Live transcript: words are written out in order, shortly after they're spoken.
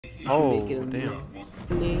Oh, Make it a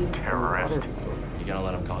damn. Terrorist. You gonna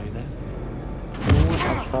let him call you that?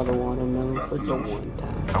 I'll try the watermelon for the one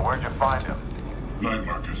time. So where'd you find him? Night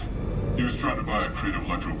market. He was trying to buy a crate of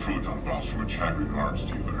electroproton bombs from a Chagrin arms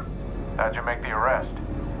dealer. How'd you make the arrest?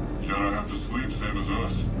 Jedi have to sleep, same as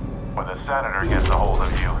us. When the senator gets a hold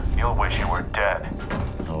of you, you'll wish you were dead.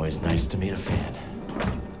 Always nice to meet a fan.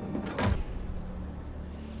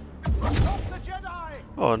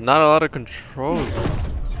 Oh, not a lot of controls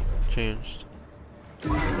changed.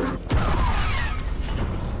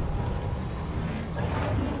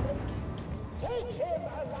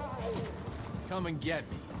 Come and get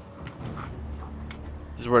me.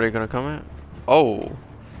 This is where they're gonna come at? Oh,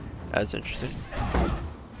 that's interesting.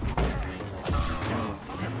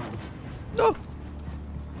 No.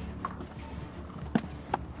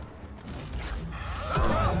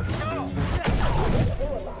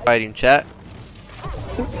 Fighting chat.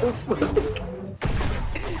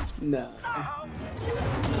 Nah.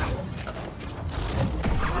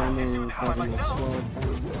 My man is having a swell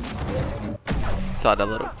time. Saw that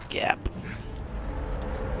little gap.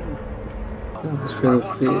 Just feel the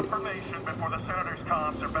fit. Confirmation before the senator's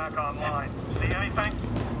comms are back online. See anything?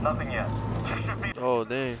 Nothing yet. Should be. Oh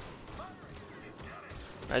dang.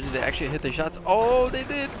 Imagine they actually hit their shots. Oh, they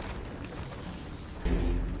did.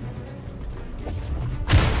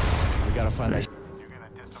 We gotta find that. You're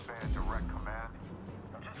gonna disobey a direct command?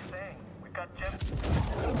 I'm just saying, we've got Jim.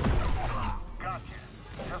 Gotcha.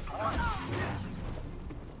 Just one.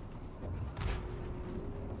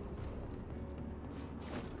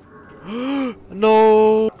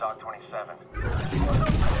 No. Dog 27.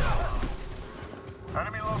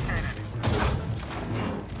 Enemy located.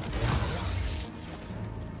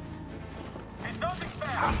 He's dodging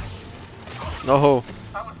fast. No.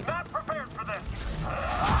 I was not prepared for this.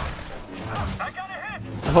 I got a hit.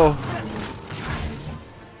 Oh.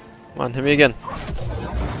 Come on, hit me again.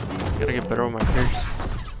 Gotta get better with my pierce.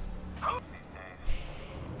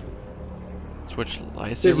 Switch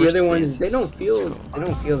lightsabers. Because the other ones, dances. they don't feel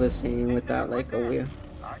Let's go. the same without like a wheel.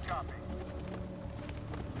 I copy.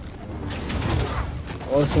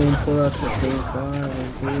 Oh, someone pulled out the same car. It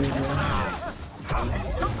was good, yeah.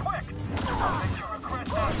 Too quick. I'll make you regret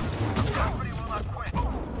that. Nobody will not quit. You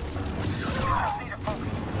just need to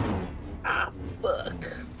focus. Ah, fuck.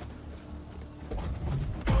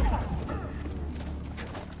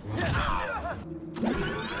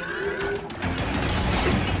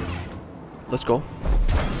 Let's go.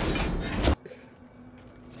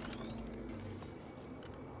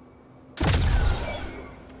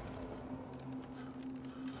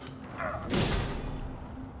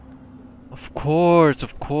 Of course,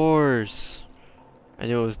 of course. I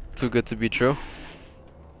knew it was too good to be true.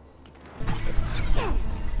 No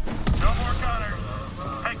more gunners.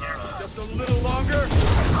 Take care. Just a little longer.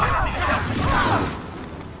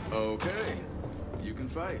 Okay, you can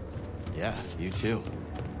fight. Yeah, you too.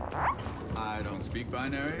 I don't speak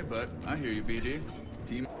binary, but I hear you, BD.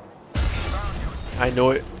 Team. I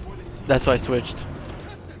know it. That's why I switched.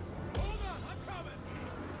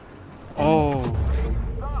 Oh.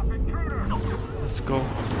 Let's go.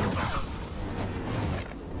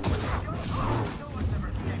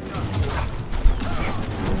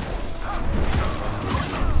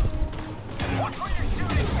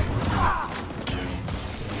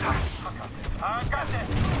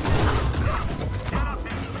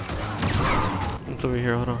 It's over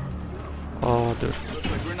here, hold on. Oh, dude.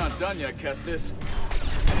 Looks like we're not done yet, Kestis.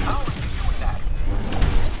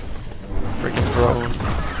 Freaking drone.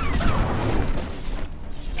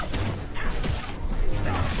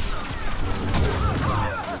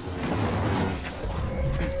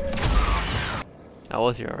 I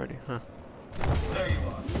was here already, huh?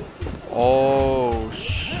 Oh,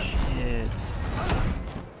 shit.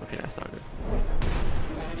 Okay, that's not good.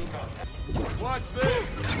 Watch this.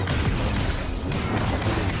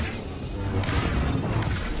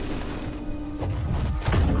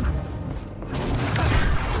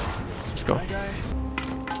 Let's go.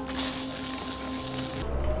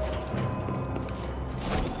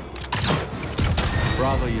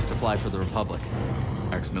 Bravo used to fly for the Republic.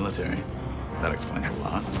 Ex-military. That explains a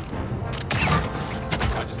lot.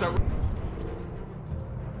 I just start.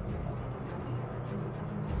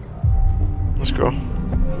 Let's go.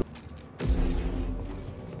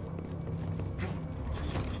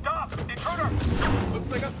 Stop! Intruder! Looks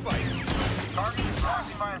like a fight. Target is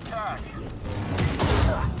blocking my attack.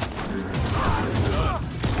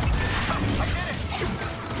 I did it!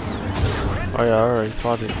 Oh yeah, I already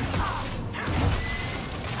fought it.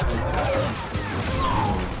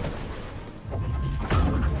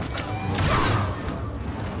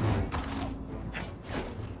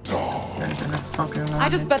 fucking I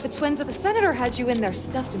just bet the twins of the senator had you in there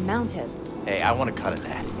stuffed and mounted. Hey, I want a cut of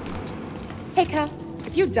that. Hey, Cal,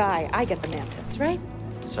 if you die, I get the mantis, right?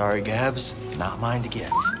 Sorry, Gabs. Not mine to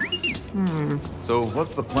give. So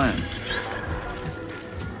what's the plan?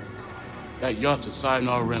 That yacht's a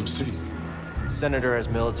Sayonara Rim City. Senator has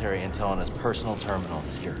military intel on his personal terminal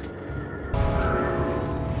here.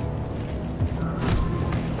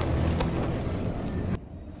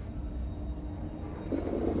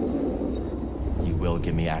 You will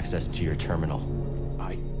give me access to your terminal.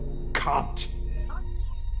 I can't.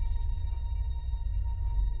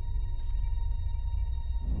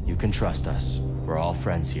 You can trust us. We're all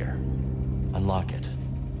friends here. Unlock it.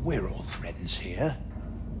 We're all friends here.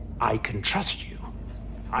 I can trust you.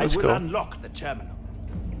 I Let's will go. unlock the terminal.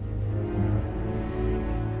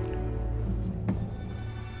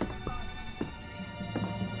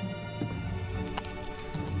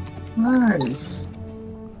 Nice.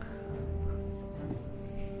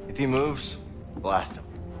 If he moves, blast him.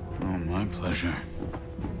 Oh, my pleasure.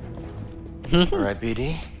 All right,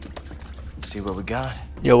 BD. Let's see what we got.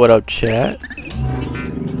 Yo, what up, chat?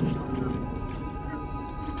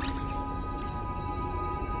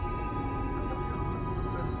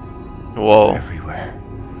 Whoa. Everywhere.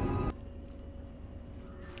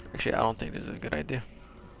 Actually, I don't think this is a good idea.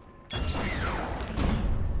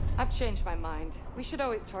 I've changed my mind. We should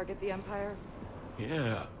always target the Empire.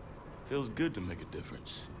 Yeah. Feels good to make a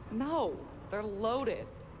difference. No, they're loaded.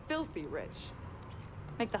 Filthy rich.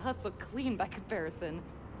 Make the huts look clean by comparison.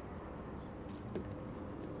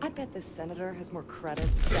 I bet this senator has more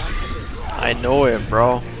credits down to this. I know it,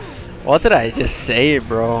 bro. What did I just say,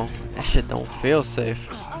 bro? That shit don't feel safe.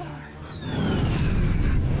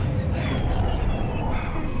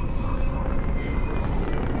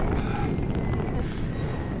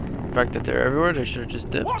 The fact that they're everywhere, they should have just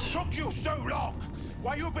dipped. What took you so long?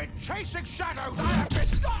 While you've been chasing shadows, I have been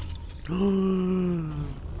stuck.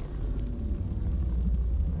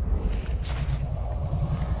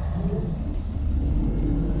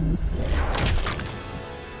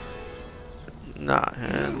 Nah,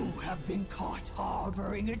 man. You have been caught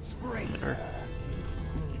harboring a traitor.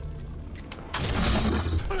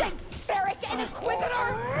 Beric and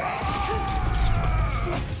Inquisitor!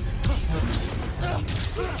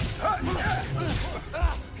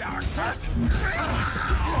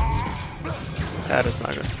 That is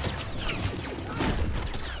not good.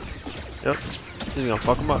 Yep. He's gonna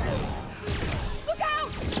fuck him up. Look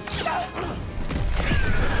out!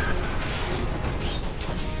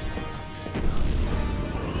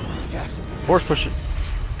 Force push it.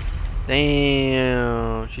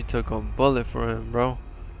 Damn. She took a bullet for him, bro.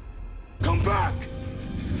 Come back!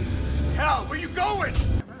 Hell, where you going?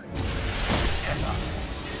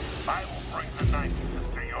 I will bring the knife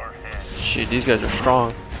to your head. Shit, these guys are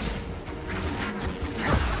strong.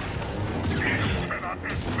 Cannot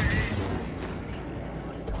miss me.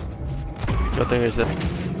 Good thing is that.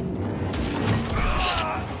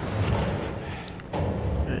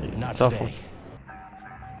 Not Tough today. one.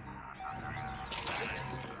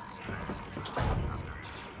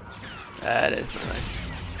 That is nice.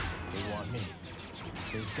 They want me.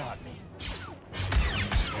 They've got me.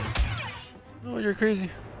 Oh, you're crazy.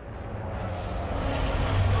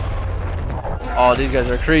 Oh, these guys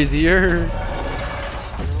are crazier.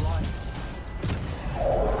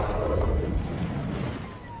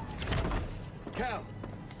 Cal,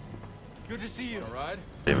 good to see you. All right.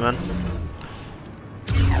 Hey, man.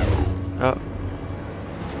 Oh.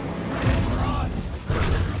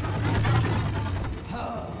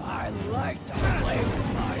 I like to play with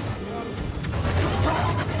my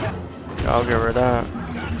I'll get rid of that.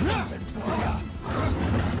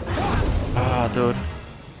 Ah, dude.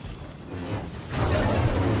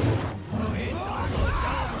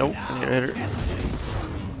 Nope, I need to hit her.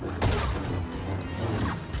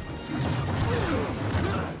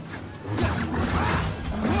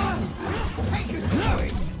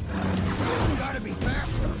 gotta be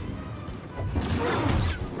faster.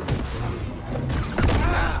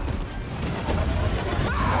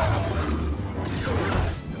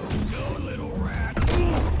 No, little rat.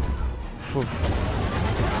 Phew.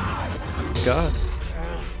 God.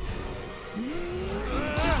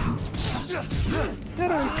 How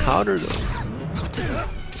do I counter those?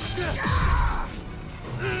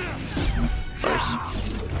 Nice.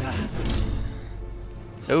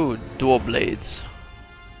 Oh, dual blades.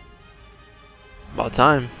 About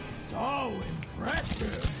time. So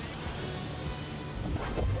impressive.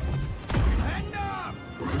 Hang up.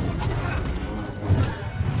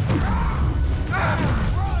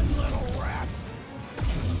 Run, little rat.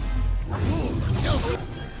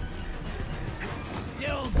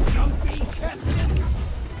 Still junk being tested?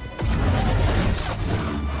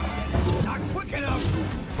 Not quick enough.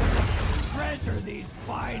 Treasure these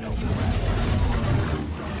final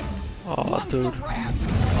Oh, dude.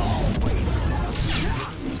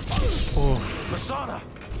 Masana!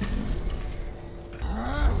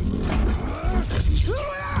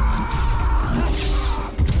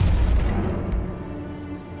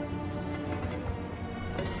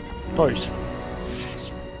 Nice.